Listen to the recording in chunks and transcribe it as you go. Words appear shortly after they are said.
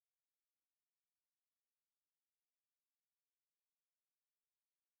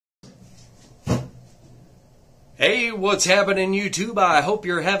Hey, what's happening, YouTube? I hope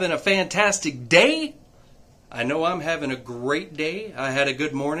you're having a fantastic day. I know I'm having a great day. I had a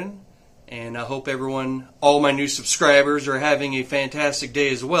good morning, and I hope everyone, all my new subscribers, are having a fantastic day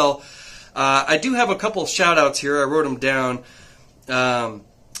as well. I do have a couple of shout-outs here. I wrote them down.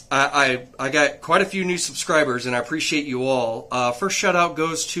 I got quite a few new subscribers, and I appreciate you all. First shout-out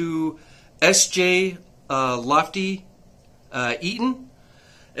goes to S.J. Lofty Eaton.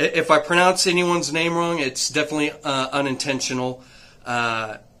 If I pronounce anyone's name wrong, it's definitely unintentional.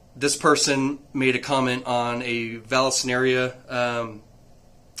 This person made a comment on a Vallisneria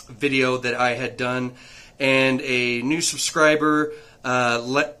video that I had done, and a new subscriber,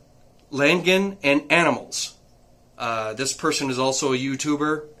 Langan and Animals. This person is also a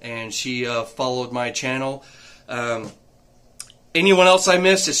YouTuber, and she followed my channel. Anyone else I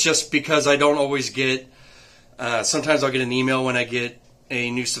missed, it's just because I don't always get, sometimes I'll get an email when I get a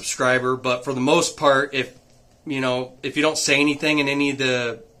new subscriber, but for the most part, if you don't say anything in any of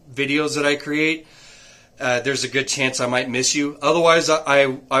the videos that I create, there's a good chance I might miss you. Otherwise,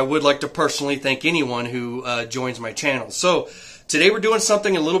 I would like to personally thank anyone who joins my channel. So today we're doing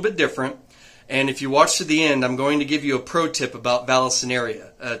something a little bit different, and if you watch to the end, I'm going to give you a pro tip about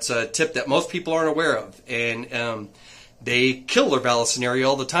Vallisneria. It's a tip that most people aren't aware of, and they kill their Vallisneria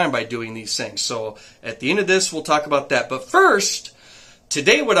all the time by doing these things. So at the end of this, we'll talk about that. But first,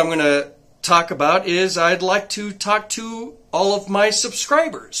 today what I'm going to talk about is I'd like to talk to all of my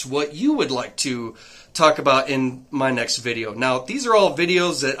subscribers, what you would like to talk about in my next video. Now, these are all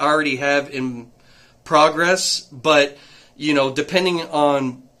videos that I already have in progress, but, depending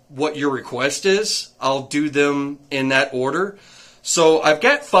on what your request is, I'll do them in that order. So I've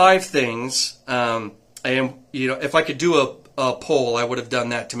got 5 things, and, if I could do a poll, I would have done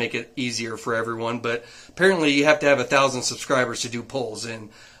that to make it easier for everyone, but apparently you have to have 1,000 subscribers to do polls, and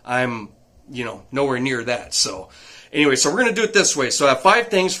I'm, nowhere near that. So anyway, so we're going to do it this way. So I have 5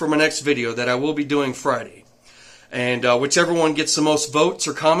 things for my next video that I will be doing Friday, and whichever one gets the most votes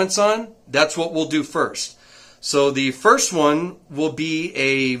or comments on, that's what we'll do first. So the first one will be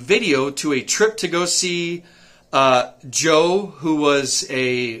a video to a trip to go see Joe, who was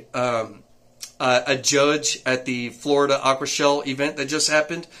a judge at the Florida Aquashell event that just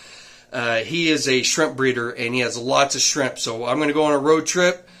happened. He is a shrimp breeder, and he has lots of shrimp. So I'm going to go on a road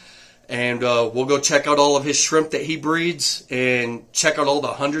trip, and we'll go check out all of his shrimp that he breeds, and check out all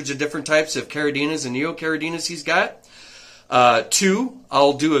the hundreds of different types of Caradinas and Neocaradinas he's got. 2,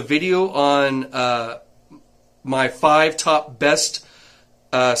 I'll do a video on my 5 top best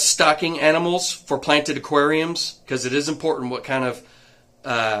stocking animals for planted aquariums, because it is important what kind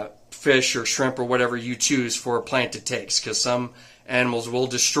of fish or shrimp or whatever you choose for planted tanks, because some animals will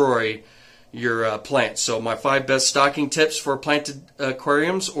destroy your plants. So my 5 best stocking tips for planted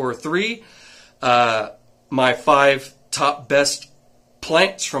aquariums, or 3, my 5 top best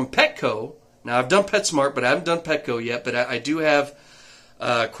plants from Petco. Now I've done PetSmart, but I haven't done Petco yet, but I do have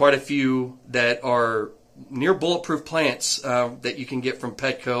quite a few that are near bulletproof plants that you can get from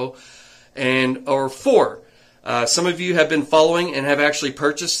Petco. Or 4, some of you have been following and have actually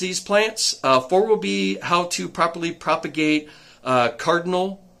purchased these plants. 4 will be how to properly propagate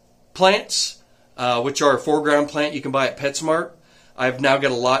cardinal plants, which are a 4-ground plant you can buy at PetSmart. I've now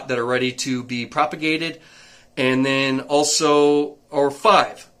got a lot that are ready to be propagated. And then also, or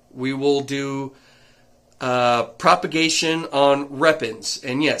 5, we will do propagation on repens.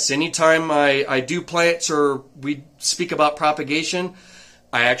 And yes, anytime I do plants or we speak about propagation,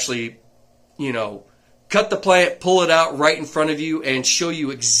 I actually, cut the plant, pull it out right in front of you, and show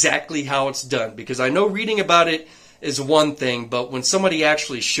you exactly how it's done. Because I know reading about it is one thing, but when somebody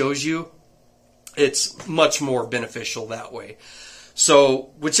actually shows you, it's much more beneficial that way.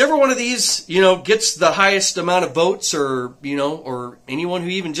 So whichever one of these, gets the highest amount of votes, or, or anyone who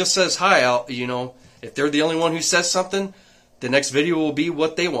even just says hi, if they're the only one who says something, the next video will be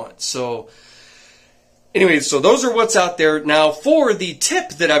what they want. So anyway, so those are what's out there. Now for the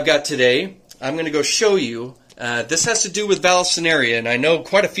tip that I've got today, I'm going to go show you. This has to do with Vallisneria, and I know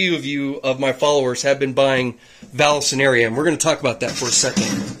quite a few of you of my followers have been buying Vallisneria, and we're going to talk about that for a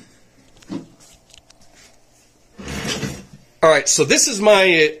second. All right, so this is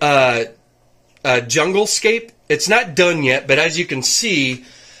my jungle scape. It's not done yet, but as you can see,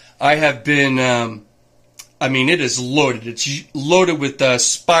 I have been, it is loaded. It's loaded with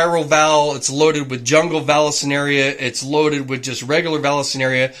spiral val. It's loaded with jungle Vallisneria. It's loaded with just regular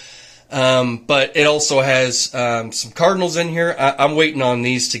Vallisneria. But it also has some cardinals in here. I'm waiting on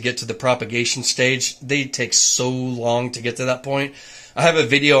these to get to the propagation stage. They take so long to get to that point. I have a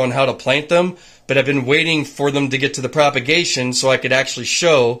video on how to plant them, but I've been waiting for them to get to the propagation so I could actually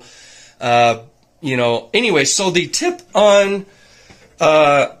show Anyway, so the tip on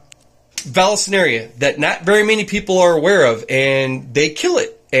Vallisneria that not very many people are aware of, and they kill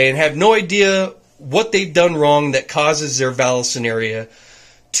it and have no idea what they've done wrong that causes their Vallisneria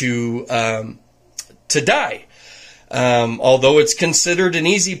to die. Although it's considered an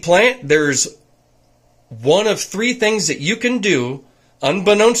easy plant, there's one of three things that you can do,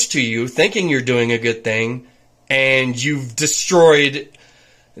 unbeknownst to you, thinking you're doing a good thing, and you've destroyed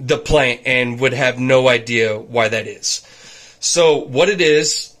the plant and would have no idea why that is. So what it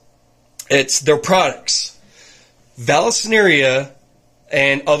is, it's their products. Vallisneria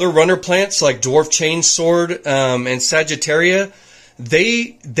and other runner plants like dwarf chainsword and Sagittaria,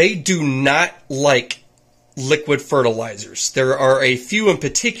 they do not like liquid fertilizers. There are a few in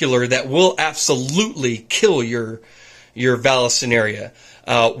particular that will absolutely kill your Vallisneria.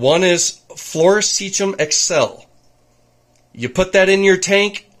 One is Floricecum Excel. You put that in your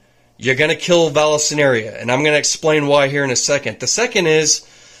tank, you're going to kill Vallisneria, and I'm going to explain why here in a second. The second is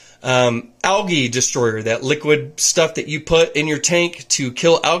algae destroyer, that liquid stuff that you put in your tank to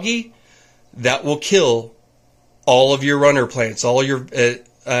kill algae, that will kill all of your runner plants, all your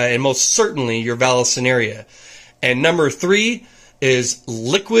and most certainly your Vallisneria. And number 3 is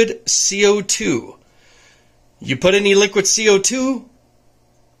liquid CO2. You put any liquid CO2,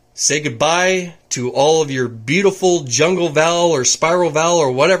 say goodbye to all of your beautiful jungle val or spiral val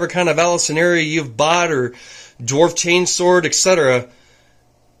or whatever kind of Vallisneria you've bought, or dwarf chainsword, etc.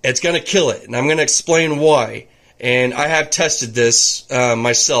 It's going to kill it, and I'm going to explain why. And I have tested this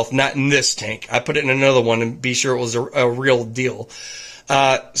myself, not in this tank. I put it in another one and be sure it was a real deal.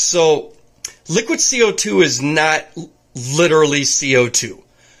 So liquid CO2 is not literally CO2.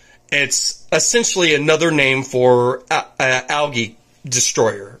 It's essentially another name for algae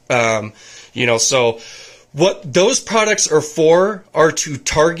destroyer. So what those products are for are to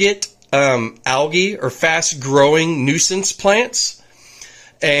target algae or fast-growing nuisance plants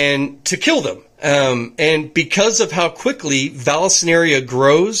and to kill them. And because of how quickly Vallisneria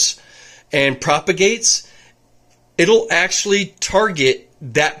grows and propagates, it'll actually target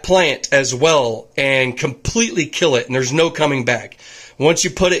that plant as well and completely kill it, and there's no coming back. Once you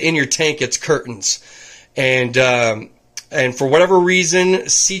put it in your tank, it's curtains. And for whatever reason,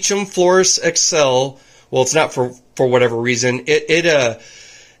 Secum Floris Excel, well, it's not for whatever reason,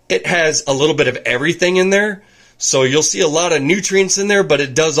 it has a little bit of everything in there. So you'll see a lot of nutrients in there, but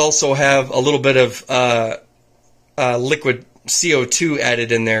it does also have a little bit of liquid CO2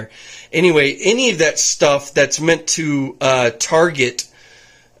 added in there. Anyway, any of that stuff that's meant to target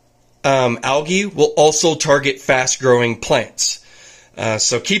algae will also target fast-growing plants.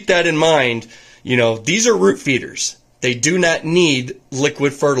 So keep that in mind. These are root feeders. They do not need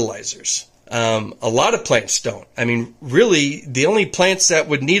liquid fertilizers. A lot of plants don't. I mean, really, the only plants that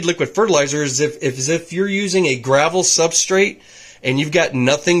would need liquid fertilizer is if you're using a gravel substrate and you've got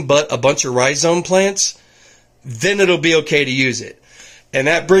nothing but a bunch of rhizome plants, then it'll be okay to use it. And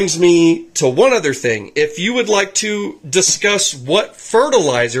that brings me to one other thing. If you would like to discuss what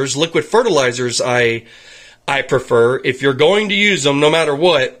fertilizers, liquid fertilizers, I prefer, if you're going to use them no matter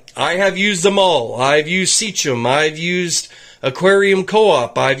what, I have used them all. I've used Secum, I've used Aquarium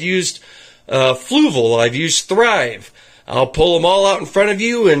Co-op, I've used Fluval, I've used Thrive. I'll pull them all out in front of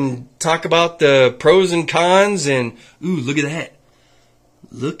you and talk about the pros and cons. And ooh, look at that.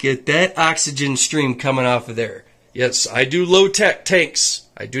 Look at that oxygen stream coming off of there. Yes, I do low-tech tanks.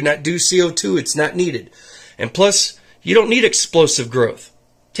 I do not do CO2. It's not needed. And plus, you don't need explosive growth.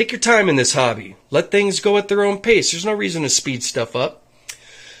 Take your time in this hobby. Let things go at their own pace. There's no reason to speed stuff up.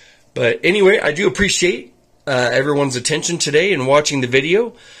 But anyway, I do appreciate everyone's attention today and watching the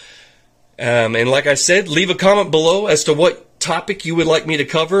video. And like I said, leave a comment below as to what topic you would like me to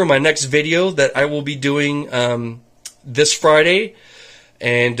cover in my next video that I will be doing this Friday.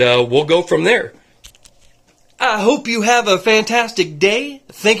 And we'll go from there. I hope you have a fantastic day.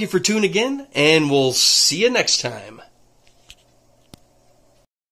 Thank you for tuning in, and we'll see you next time.